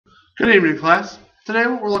Good evening, class. Today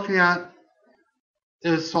what we're looking at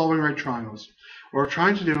is solving right triangles. What we're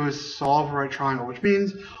trying to do is solve a right triangle, which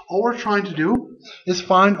means all we're trying to do is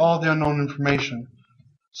find all the unknown information.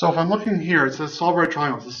 So if I'm looking here, it says solve right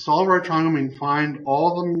triangles. To solve a right triangle means find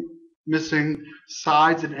all the missing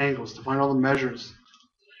sides and angles, to find all the measures.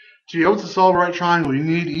 To be able to solve a right triangle, you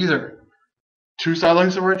need either two side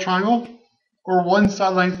lengths of a right triangle or one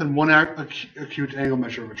side length and one acute angle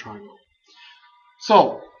measure of a triangle.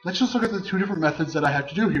 So let's just look at the two different methods that I have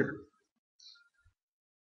to do here.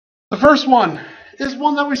 The first one is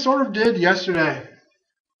one that we sort of did yesterday,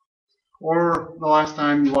 or the last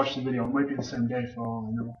time you watched the video. It might be the same day for all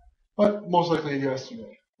I know, but most likely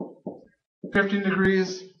yesterday. 15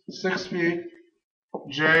 degrees, 6 feet,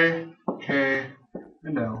 J, K,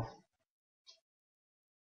 and L.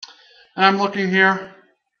 And I'm looking here.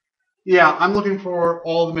 Yeah, I'm looking for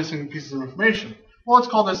all the missing pieces of information. Well,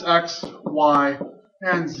 let's call this X, Y,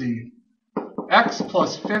 and Z. X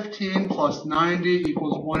plus 15 plus 90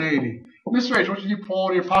 equals 180. Mr. H, what did you pull out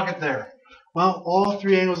of your pocket there? Well, all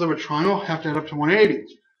three angles of a triangle have to add up to 180.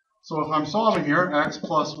 So if I'm solving here, X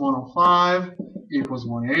plus 105 equals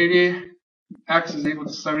 180. X is equal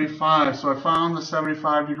to 75. So I found the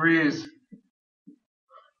 75 degrees.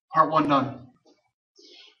 Part 1 done.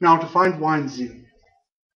 Now to find Y and Z.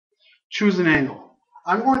 Choose an angle.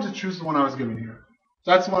 I'm going to choose the one I was given here.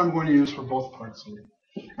 That's what I'm going to use for both parts here.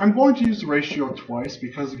 I'm going to use the ratio twice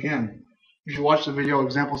because, again, if you watch the video,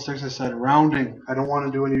 example 6, I said rounding. I don't want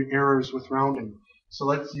to do any errors with rounding. So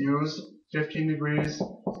let's use 15 degrees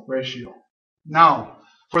ratio. Now,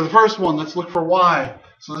 for the first one, let's look for Y.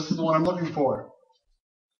 So this is the one I'm looking for.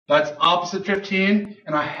 That's opposite 15,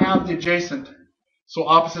 and I have the adjacent. So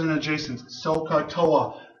opposite and adjacent,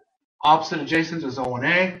 SOHCAHTOA. Opposite adjacent is O and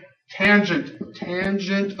A. Tangent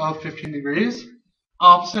of 15 degrees.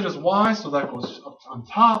 Opposite is Y, so that goes up on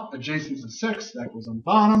top. Adjacent is 6, that goes on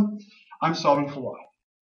bottom. I'm solving for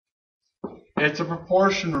Y. It's a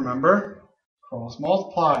proportion, remember? Cross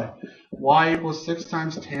multiply. Y equals 6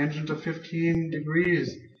 times tangent of 15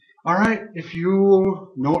 degrees. Alright, if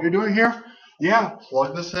you know what you're doing here, yeah,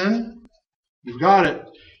 plug this in. You've got it.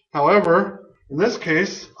 However, in this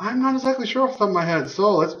case, I'm not exactly sure off the top of my head,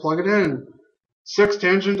 so let's plug it in. 6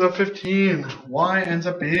 tangent of 15. Y ends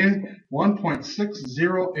up being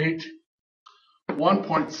 1.608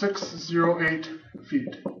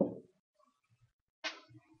 feet.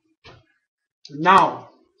 Now,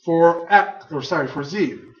 for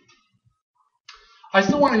Z, I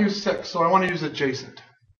still want to use 6, so I want to use adjacent.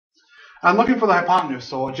 I'm looking for the hypotenuse,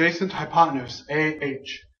 so adjacent hypotenuse,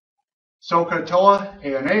 AH. SOHCAHTOA,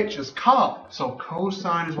 A and H is CA, so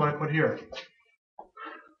cosine is what I put here.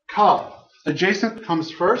 CA. Adjacent comes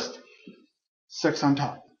first, 6 on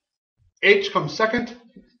top. H comes second,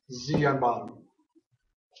 Z on bottom.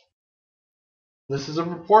 This is a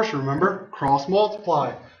proportion, remember? Cross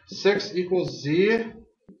multiply. 6 equals Z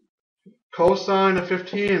cosine of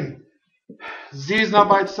 15. Z is not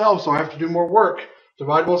by itself, so I have to do more work.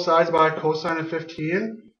 Divide both sides by cosine of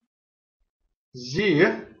 15.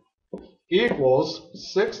 Z equals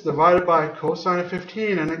 6 divided by cosine of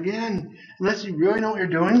 15. And again, unless you really know what you're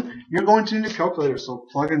doing, you're going to need a calculator. So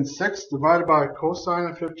plug in 6 divided by cosine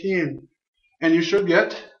of 15. And you should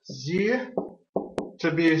get Z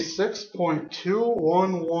to be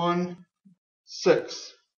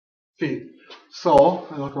 6.2116 feet. So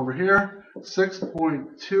I look over here,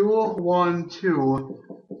 6.212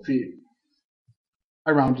 feet.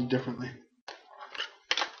 I rounded differently.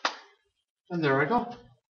 And there I go.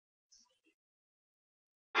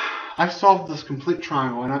 I've solved this complete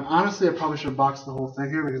triangle, and honestly I probably should have boxed the whole thing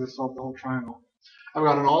here because I solved the whole triangle. I've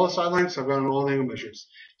gotten all the side lengths, I've gotten all the angle measures.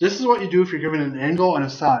 This is what you do if you're given an angle and a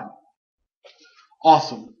side.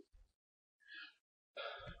 Awesome.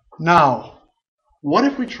 Now, what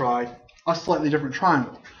if we tried a slightly different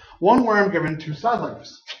triangle? One where I'm given two side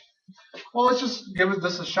lengths. Well, let's just give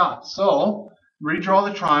this a shot. So, redraw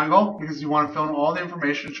the triangle because you want to fill in all the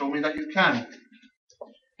information. Show me that you can.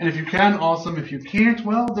 And if you can, awesome. If you can't,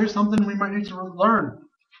 well, there's something we might need to learn.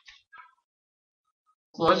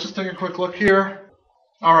 So let's just take a quick look here.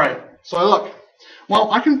 Alright, so I look. Well,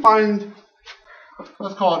 I can find,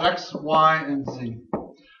 let's call it X, Y, and Z.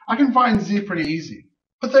 I can find Z pretty easy.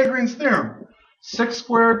 Pythagorean's theorem. 6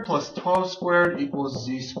 squared plus 12 squared equals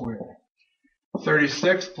Z squared.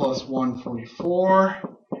 36 plus 144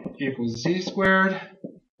 equals Z squared.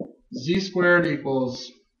 Z squared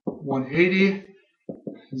equals 180.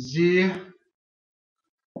 Z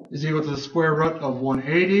is equal to the square root of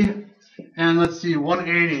 180. And let's see,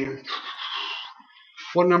 180.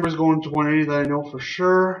 What numbers go into 180 that I know for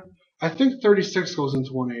sure? I think 36 goes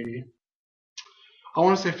into 180. I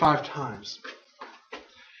want to say 5 times.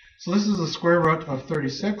 So this is the square root of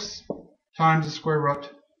 36 times the square root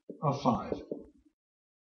of 5.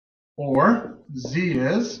 Or z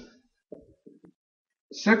is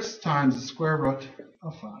 6 times the square root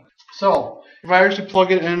of 5. So if I actually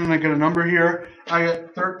plug it in and I get a number here, I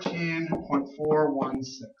get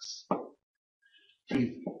 13.416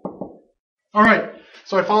 feet. Alright,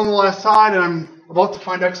 so I found the last side and I'm about to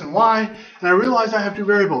find x and y, and I realize I have 2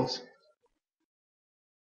 variables.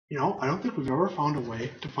 You know, I don't think we've ever found a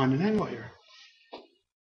way to find an angle here.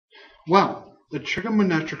 Well, the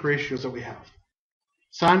trigonometric ratios that we have,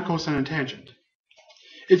 sine, cosine, and tangent.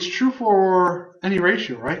 It's true for any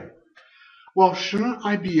ratio, right? Well, shouldn't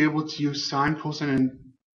I be able to use sine, cosine,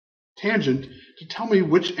 and tangent to tell me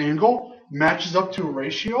which angle matches up to a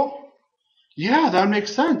ratio? Yeah, that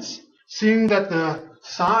makes sense. Seeing that the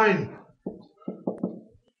sine,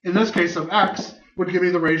 in this case of x, would give me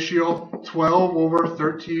the ratio 12 over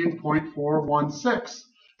 13.416.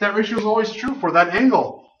 That ratio is always true for that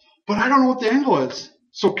angle. But I don't know what the angle is.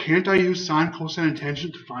 So can't I use sine, cosine, and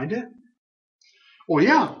tangent to find it? Well,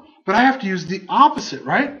 yeah, but I have to use the opposite,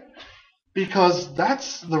 right? Because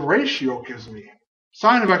that's the ratio it gives me.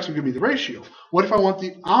 Sine of x will give me the ratio. What if I want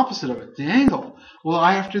the opposite of it, the angle? Well,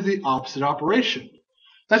 I have to do the opposite operation.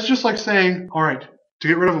 That's just like saying, all right, to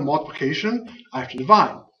get rid of a multiplication, I have to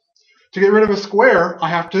divide. To get rid of a square, I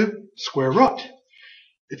have to square root.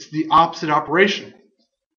 It's the opposite operation.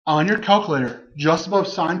 On your calculator, just above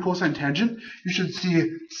sine, cosine, tangent, you should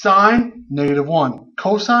see sine, -1,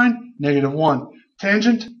 cosine, -1,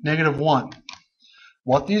 tangent, -1.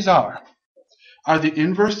 What these are the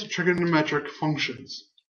inverse trigonometric functions.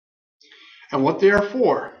 And what they are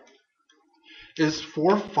for is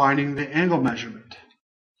for finding the angle measurement.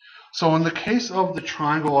 So in the case of the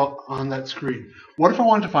triangle on that screen, what if I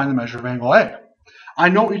wanted to find the measure of angle A? I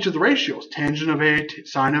know each of the ratios, tangent of A,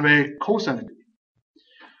 sine of A, cosine of B.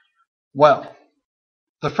 Well,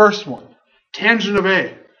 the first one, tangent of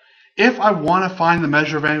A. If I want to find the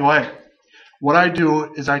measure of angle A, what I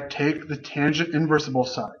do is I take the tangent inverse of both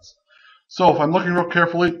sides. So if I'm looking real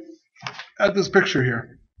carefully at this picture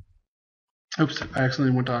here, oops, I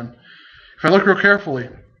accidentally went on. If I look real carefully,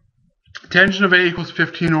 tangent of A equals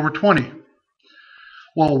 15 over 20.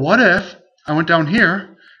 Well, what if I went down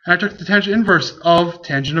here and I took the tangent inverse of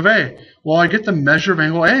tangent of A? Well, I get the measure of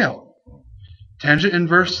angle A out. Tangent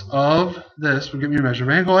inverse of this would give me a measure of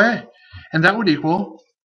angle A. And that would equal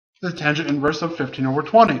the tangent inverse of 15 over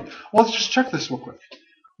 20. Well, let's just check this real quick.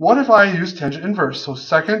 What if I use tangent inverse? So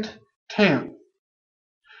second tan.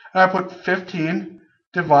 And I put 15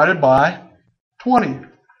 divided by 20.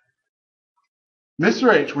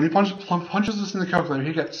 Mr. H, when he punches this in the calculator,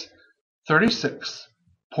 he gets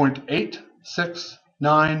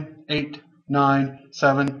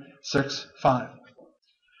 36.869899765.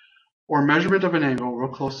 Or measurement of an angle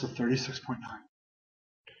real close to 36.9.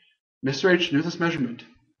 Mr. H knew this measurement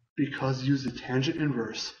because he used the tangent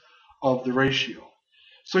inverse of the ratio.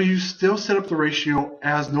 So you still set up the ratio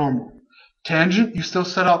as normal. Tangent, you still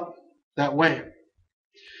set up that way.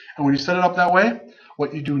 And when you set it up that way,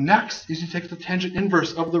 what you do next is you take the tangent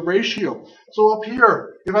inverse of the ratio. So up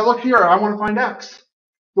here, if I look here, I want to find x.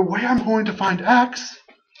 The way I'm going to find x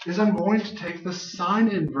is I'm going to take the sine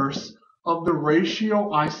inverse of the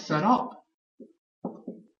ratio I set up.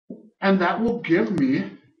 And that will give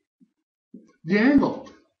me the angle.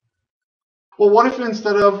 Well, what if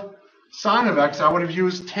instead of sine of x, I would have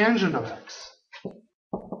used tangent of x?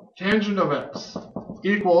 Tangent of x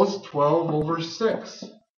equals 12 over 6.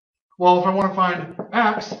 Well, if I want to find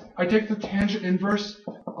x, I take the tangent inverse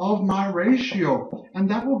of my ratio, and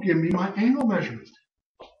that will give me my angle measurement.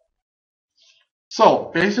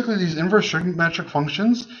 So, basically these inverse trigonometric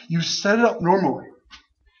functions, you set it up normally.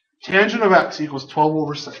 Tangent of x equals 12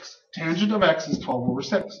 over 6. Tangent of x is 12 over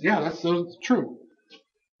 6. Yeah, that's true.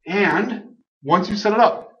 And once you set it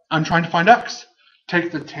up, I'm trying to find x.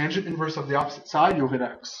 Take the tangent inverse of the opposite side, you'll get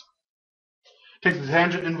x. Take the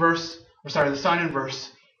tangent inverse, the sine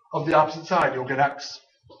inverse of the opposite side, you'll get x.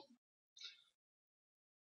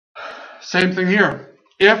 Same thing here.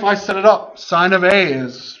 If I set it up, sine of A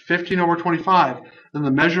is 15 over 25, then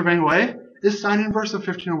the measure of angle A is sine inverse of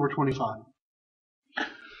 15 over 25.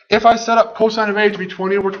 If I set up cosine of A to be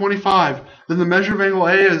 20 over 25, then the measure of angle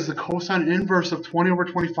A is the cosine inverse of 20 over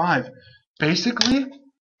 25. Basically,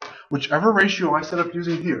 whichever ratio I set up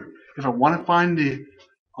using here, if I want to find the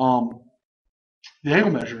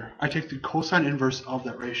angle measure, I take the cosine inverse of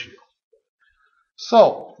that ratio.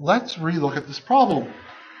 So, let's relook at this problem.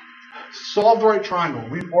 Solve the right triangle.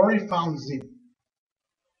 We've already found z.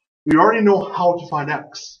 We already know how to find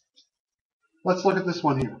x. Let's look at this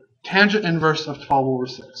one here. tangent inverse of 12 over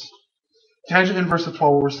 6. Tangent inverse of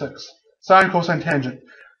 12 over 6. Sine, cosine, tangent.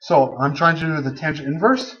 So I'm trying to do the tangent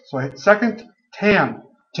inverse. So I hit second, tan.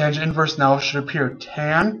 Tangent inverse now should appear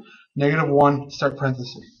tan, -1, start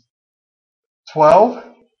parenthesis. 12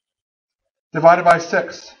 divided by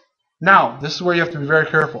 6. Now, this is where you have to be very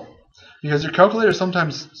careful, because your calculator is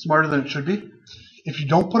sometimes smarter than it should be. If you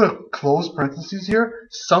don't put a closed parentheses here,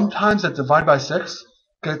 sometimes that divide by 6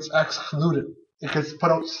 gets excluded. It gets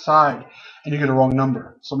put outside, and you get a wrong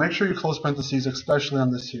number. So make sure you close parentheses, especially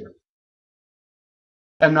on this here.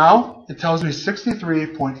 And now, it tells me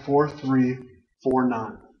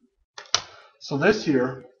 63.4349. So this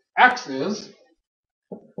here, x is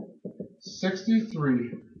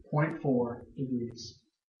 63.4 degrees.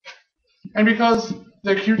 And because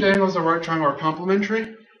the acute angles of the right triangle are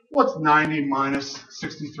complementary, what's 90 minus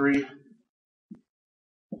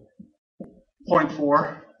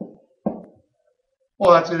 63.4?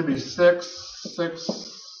 Well, that's going to be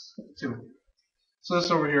 662. So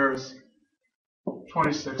this over here is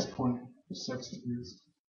 26.6 degrees.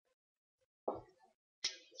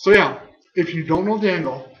 So yeah, if you don't know the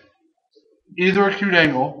angle, either acute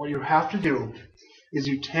angle, what you have to do is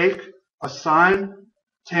you take a sine,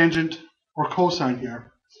 tangent, or cosine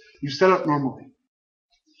here. You set it up normally.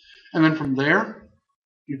 And then from there,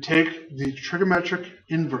 you take the trigonometric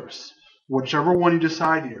inverse, whichever one you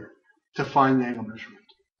decide here, to find the angle measurement.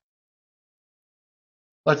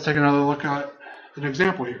 Let's take another look at an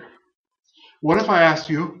example here. What if I asked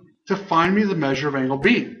you to find me the measure of angle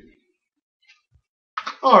B?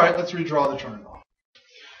 Alright, let's redraw the triangle.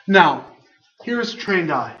 Now, here's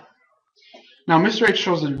trained eye. Now, Mr. H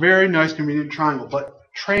shows a very nice, convenient triangle, but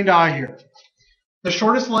trained eye here. The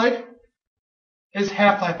shortest leg is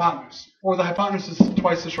half the hypotenuse, or the hypotenuse is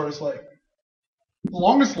twice the shortest leg. The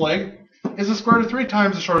longest leg is the square root of 3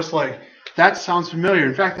 times the shortest leg. That sounds familiar.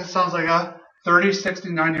 In fact, that sounds like a 30,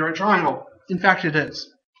 60, 90 right triangle. In fact, it is.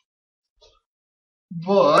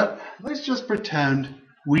 But let's just pretend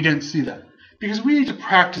we didn't see that, because we need to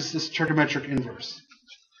practice this trigonometric inverse.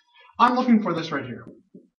 I'm looking for this right here.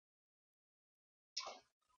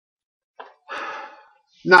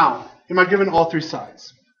 Now, am I given all 3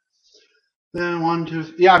 sides? Then 1, 2,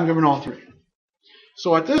 3. Yeah, I'm given all 3.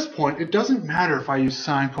 So at this point, it doesn't matter if I use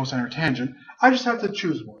sine, cosine, or tangent. I just have to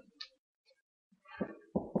choose one.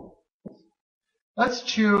 Let's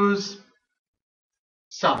choose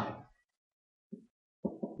sine.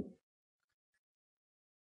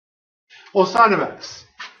 Well, sine of x.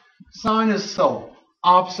 Sine is so.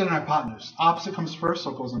 Opposite and hypotenuse. Opposite comes first,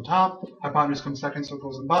 so it goes on top. Hypotenuse comes second, so it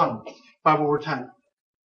goes on bottom. 5 over 10.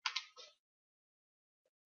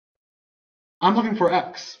 I'm looking for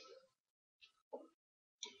x.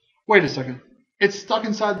 Wait a second. It's stuck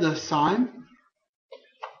inside the sine.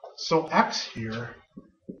 So x here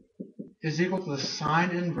is equal to the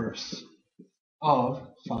sine inverse of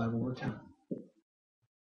 5 over 10.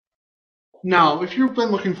 Now, if you've been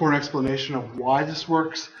looking for an explanation of why this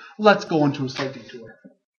works, let's go into a slight detour.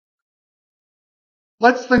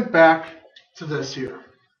 Let's think back to this here.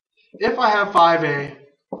 If I have 5a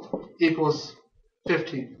equals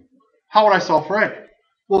 15, how would I solve for a?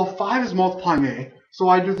 Well, 5 is multiplying a, so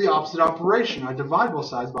I do the opposite operation. I divide both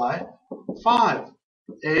sides by 5.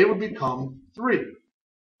 A would become 3.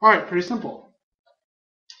 Alright, pretty simple.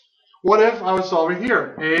 What if I was solving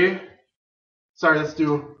here? Let's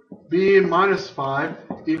do b minus 5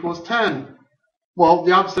 equals 10. Well,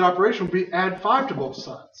 the opposite operation would be add 5 to both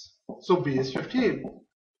sides. So b is 15.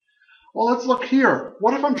 Well, let's look here.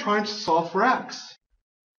 What if I'm trying to solve for x?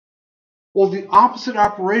 Well, the opposite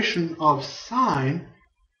operation of sine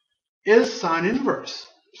is sine inverse.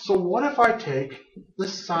 So what if I take the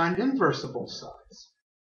sine inverse of both sides?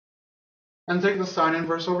 And take the sine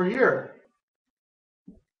inverse over here.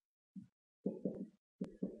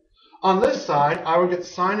 On this side, I would get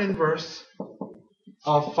sine inverse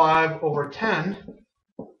of 5 over 10.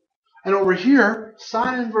 And over here,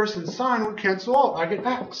 sine inverse and sine would cancel out. I get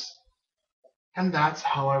x. And that's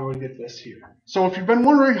how I would get this here. So if you've been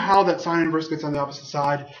wondering how that sine inverse gets on the opposite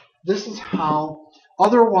side, this is how.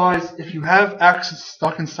 Otherwise, if you have x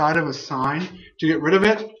stuck inside of a sine, to get rid of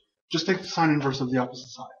it, just take the sine inverse of the opposite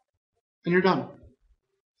side. And you're done.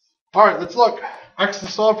 Alright, let's look. X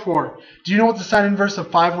is solved for. Do you know what the sine inverse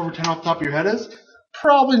of 5 over 10 off the top of your head is?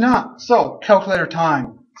 Probably not. So, calculator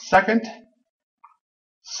time. Second,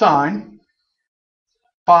 sine,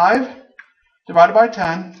 5 divided by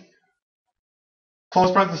 10,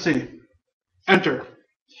 close parenthesis, enter.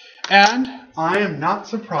 And I am not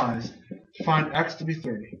surprised to find x to be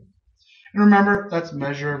 30. And remember, that's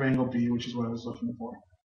measure of angle B, which is what I was looking for.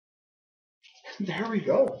 There we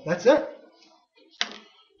go. That's it.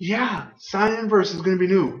 Yeah, sine inverse is going to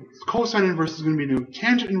be new. Cosine inverse is going to be new.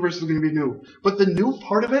 Tangent inverse is going to be new. But the new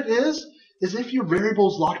part of it is if your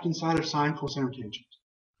variable is locked inside of sine, cosine, or tangent.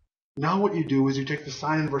 Now what you do is you take the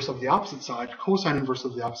sine inverse of the opposite side, cosine inverse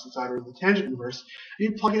of the opposite side, or the tangent inverse, and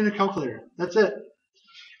you plug it in a calculator. That's it.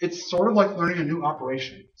 It's sort of like learning a new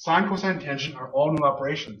operation. Sine, cosine, and tangent are all new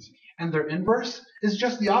operations. And their inverse is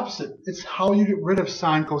just the opposite. It's how you get rid of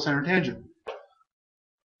sine, cosine, or tangent.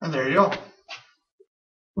 And there you go.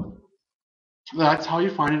 That's how you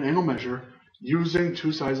find an angle measure using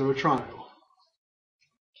two sides of a triangle.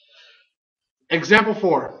 Example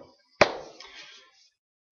 4.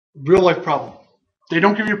 Real life problem. They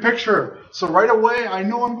don't give you a picture. So right away, I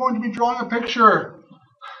know I'm going to be drawing a picture.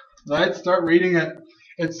 Let's start reading it.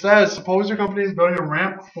 It says, suppose your company is building a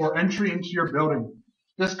ramp for entry into your building.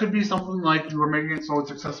 This could be something like you are making it so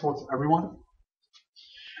it's accessible to everyone.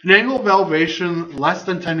 An angle of elevation less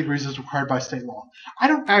than 10 degrees is required by state law. I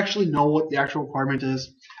don't actually know what the actual requirement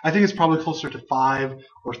is. I think it's probably closer to 5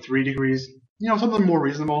 or 3 degrees. You know, something more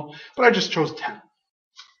reasonable. But I just chose 10.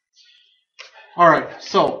 Alright,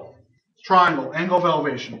 so triangle, angle of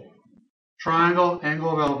elevation. Triangle, angle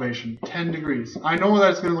of elevation, 10 degrees. I know that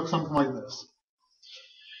it's going to look something like this.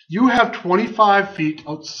 You have 25 feet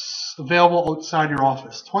available outside your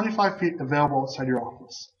office. 25 feet available outside your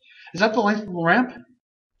office. Is that the length of the ramp?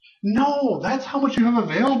 No, that's how much you have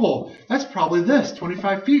available. That's probably this,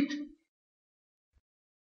 25 feet.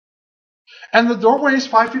 And the doorway is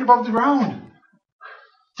 5 feet above the ground.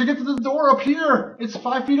 To get to the door up here, it's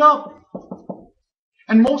 5 feet up.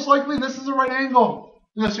 And most likely this is the right angle.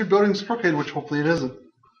 Unless your building's crooked, which hopefully it isn't.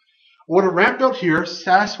 Would a ramp built here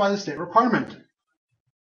satisfy the state requirement?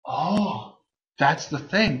 Oh, that's the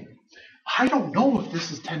thing. I don't know if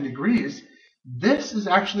this is 10 degrees. This is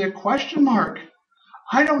actually a question mark.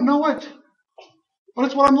 I don't know it. But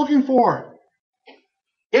it's what I'm looking for.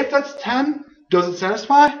 If that's 10, does it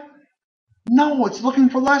satisfy? No, it's looking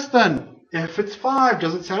for less than. If it's 5,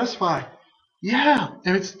 does it satisfy? Yeah.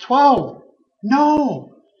 If it's 12,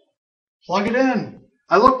 no. Plug it in.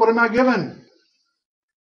 I look, what am I given?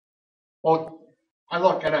 Well, I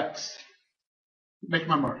look at x. Make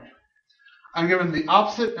my mark. I'm given the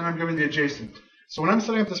opposite and I'm given the adjacent. So when I'm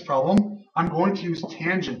setting up this problem, I'm going to use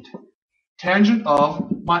tangent. Tangent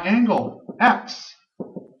of my angle, x,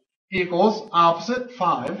 equals opposite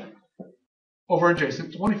 5 over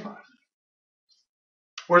adjacent 25.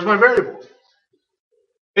 Where's my variable?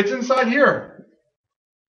 It's inside here.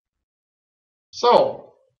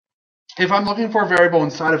 So, if I'm looking for a variable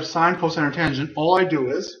inside of sine, cosine, or tangent, all I do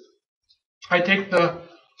is I take the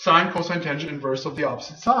sine, cosine, tangent inverse of the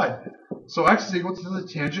opposite side. So x is equal to the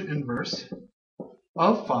tangent inverse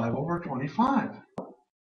of 5 over 25.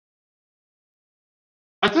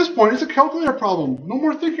 At this point, it's a calculator problem. No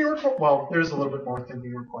more thinking required. Well, there's a little bit more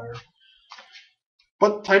thinking required.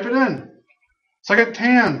 But type it in. Second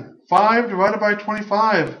tan, 5 divided by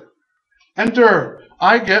 25. Enter.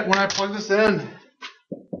 I get, when I plug this in,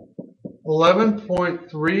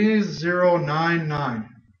 11.3099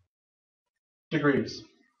 degrees.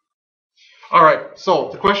 Alright, so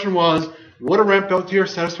the question was, would a ramp built here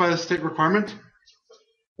satisfy the state requirement?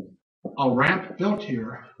 A ramp built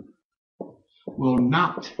here will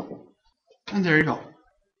not. And there you go.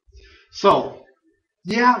 So,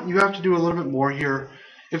 yeah, you have to do a little bit more here.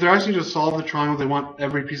 If they're asking you to solve the triangle, they want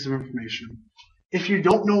every piece of information. If you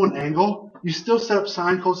don't know an angle, you still set up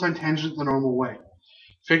sine, cosine, tangent the normal way.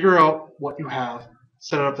 Figure out what you have,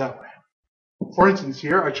 set it up that way. For instance,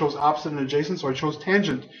 here I chose opposite and adjacent, so I chose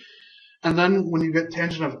tangent. And then when you get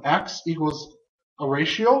tangent of x equals a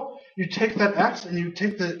ratio, you take that x and you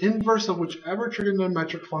take the inverse of whichever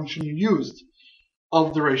trigonometric function you used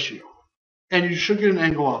of the ratio. And you should get an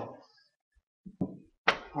angle out.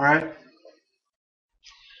 Alright?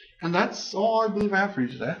 And that's all I believe I have for you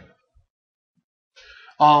today.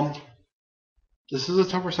 This is a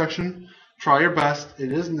tougher section. Try your best.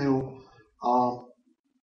 It is new.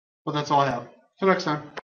 But that's all I have. Till next time.